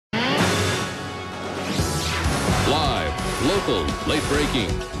Live, local, late breaking.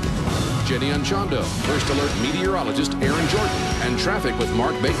 Jenny Anchondo, First Alert meteorologist Aaron Jordan, and traffic with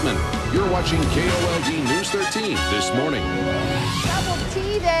Mark Bateman. You're watching KOLD News 13 this morning. Double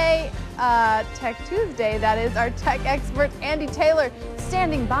T Day, Tech Tuesday, that is. Our tech expert Andy Taylor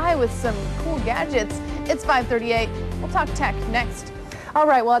standing by with some cool gadgets. It's 5:38. We'll talk tech next. All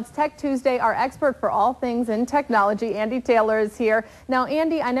right, well, it's Tech Tuesday. Our expert for all things in technology, Andy Taylor, is here. Now,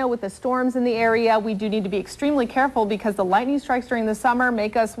 Andy, I know with the storms in the area, we do need to be extremely careful because the lightning strikes during the summer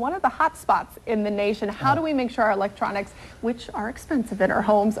make us one of the hot spots in the nation. How do we make sure our electronics, which are expensive in our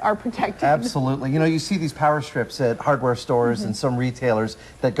homes, are protected? Absolutely. You know, you see these power strips at hardware stores and some retailers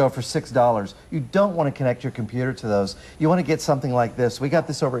that go for $6. You don't want to connect your computer to those. You want to get something like this. We got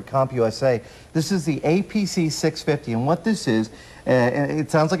this over at CompUSA. This is the APC 650, and what this is,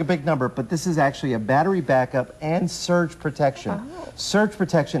 it sounds like a big number, but this is actually a battery backup and surge protection. Oh. Surge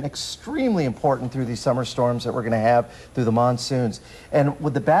protection, extremely important through these summer storms that we're going to have through the monsoons. And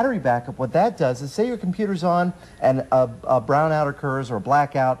with the battery backup, what that does is say your computer's on and a brownout occurs or a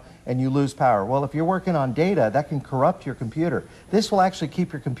blackout and you lose power. Well, if you're working on data, that can corrupt your computer. This will actually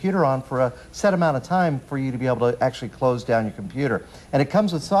keep your computer on for a set amount of time for you to be able to actually close down your computer. And it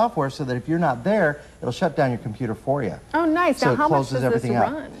comes with software so that if you're not there, it'll shut down your computer for you. Oh, nice. So now, how much does this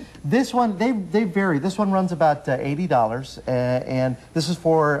out. run? This one, they vary. This one runs about $80, and this is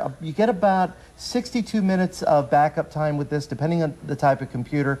for, you get about 62 minutes of backup time with this, depending on the type of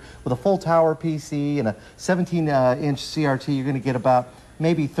computer. With a full tower PC and a 17-inch CRT, you're going to get about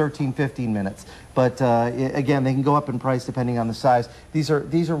maybe 13, 15 minutes. But again, they can go up in price depending on the size. These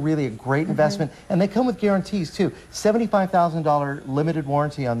are really a great investment, and they come with guarantees too. $75,000 limited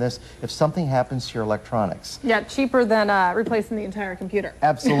warranty on this if something happens to your electronics. Yeah, cheaper than replacing the entire computer.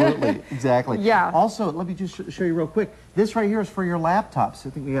 Absolutely, exactly. Yeah. Also, let me just show you real quick. This right here is for your laptops. I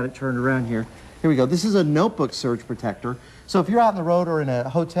think we got it turned around here. Here we go. This is a notebook surge protector. So if you're out on the road or in a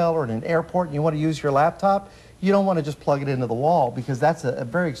hotel or in an airport and you want to use your laptop, you don't want to just plug it into the wall because that's a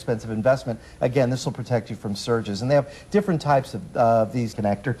very expensive investment. Again, this will protect you from surges. And they have different types of these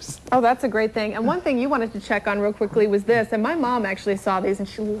connectors. Oh, that's a great thing. And one thing you wanted to check on real quickly was this. And my mom actually saw these and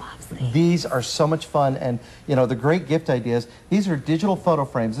she loves these. These are so much fun. And, you know, the great gift ideas. These are digital photo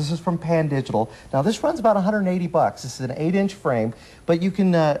frames. This is from PanDigital. Now, this runs about 180 bucks. This is an 8-inch frame. But you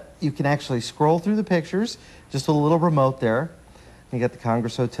can actually scroll through the pictures, just with a little remote there. You got the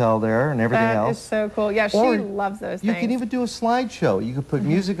Congress Hotel there and everything else. That is so cool. Yeah, she loves those things. You can even do a slideshow. You can put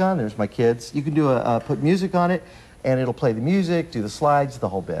music on. There's my kids. You can do put music on it, and it'll play the music, do the slides, the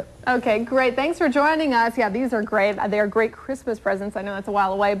whole bit. Okay, great. Thanks for joining us. Yeah, these are great. They are great Christmas presents. I know that's a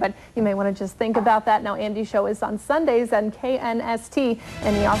while away, but you may want to just think about that. Now, Andy's show is on Sundays on KNST,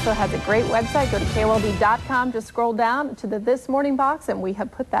 and he also has a great website. Go to KOLD.com. Just scroll down to the This Morning box, and we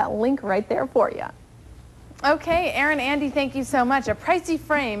have put that link right there for you. Okay, Aaron, Andy, thank you so much. A pricey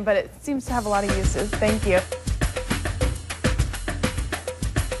frame, but it seems to have a lot of uses. Thank you.